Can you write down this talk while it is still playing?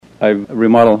I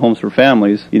remodel homes for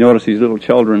families. You notice these little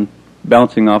children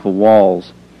bouncing off of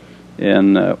walls,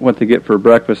 and what they get for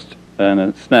breakfast and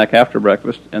a snack after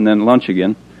breakfast, and then lunch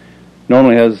again,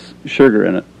 normally has sugar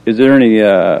in it. Is there any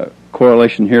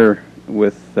correlation here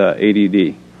with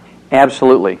ADD?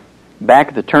 Absolutely. Back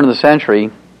at the turn of the century,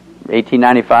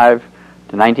 1895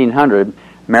 to 1900,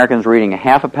 Americans were eating a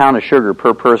half a pound of sugar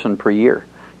per person per year.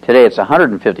 Today it's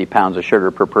 150 pounds of sugar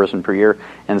per person per year,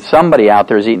 and somebody out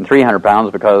there is eating 300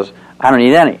 pounds because I don't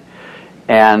eat any.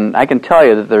 And I can tell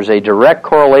you that there's a direct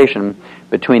correlation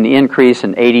between the increase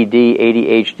in ADD,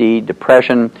 ADHD,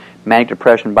 depression, manic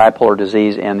depression, bipolar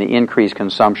disease, and the increased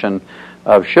consumption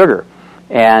of sugar.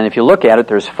 And if you look at it,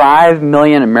 there's 5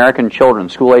 million American children,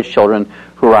 school-age children,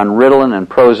 who are on Ritalin and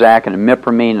Prozac and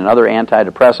imipramine and other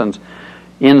antidepressants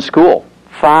in school.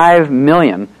 5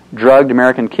 million drugged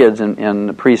American kids in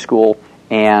preschool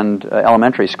and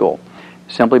elementary school,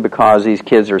 simply because these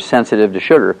kids are sensitive to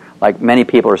sugar, like many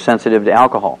people are sensitive to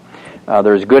alcohol.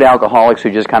 There's good alcoholics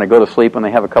who just kind of go to sleep when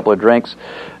they have a couple of drinks.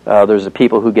 There's the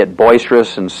people who get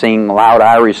boisterous and sing loud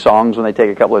Irish songs when they take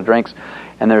a couple of drinks.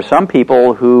 And there's some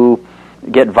people who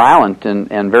get violent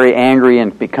and very angry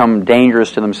and become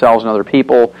dangerous to themselves and other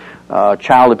people.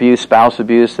 Child abuse, spouse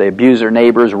abuse, they abuse their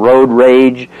neighbors. Road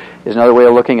rage is another way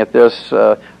of looking at this.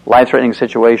 Life-threatening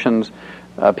situations.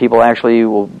 People actually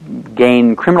will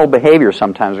gain criminal behavior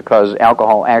sometimes because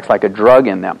alcohol acts like a drug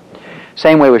in them.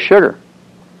 Same way with sugar.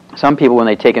 Some people, when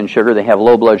they take in sugar, they have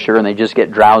low blood sugar and they just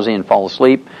get drowsy and fall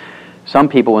asleep. Some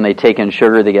people, when they take in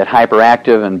sugar, they get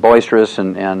hyperactive and boisterous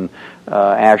and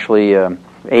actually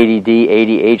ADD,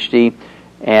 ADHD.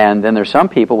 And then there's some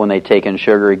people, when they take in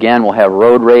sugar, again, will have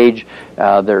road rage.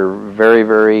 They're very,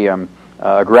 very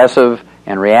aggressive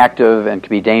and reactive and can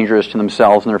be dangerous to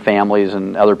themselves and their families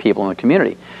and other people in the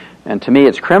community. And to me,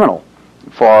 it's criminal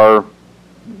for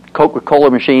Coca-Cola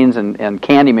machines and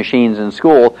candy machines in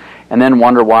school and then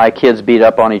wonder why kids beat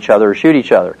up on each other or shoot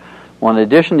each other. Well, in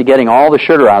addition to getting all the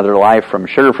sugar out of their life from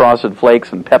sugar frosted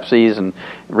flakes and Pepsis and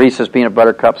Reese's peanut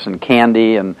butter cups and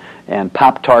candy and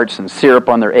Pop-Tarts and syrup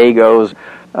on their Egos,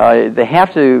 they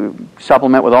have to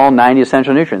supplement with all 90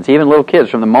 essential nutrients. Even little kids,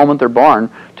 from the moment they're born,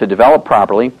 to develop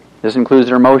properly, this includes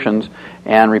their emotions,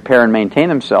 and repair and maintain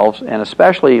themselves, and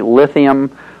especially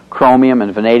lithium, chromium,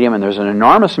 and vanadium. And there's an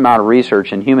enormous amount of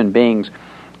research in human beings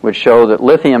which show that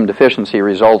lithium deficiency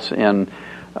results in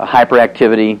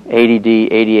hyperactivity,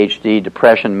 ADD, ADHD,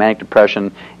 depression, manic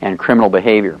depression, and criminal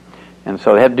behavior. And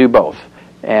so they have to do both.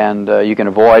 And you can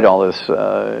avoid all this.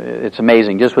 It's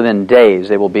amazing. Just within days,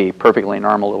 they will be perfectly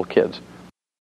normal little kids.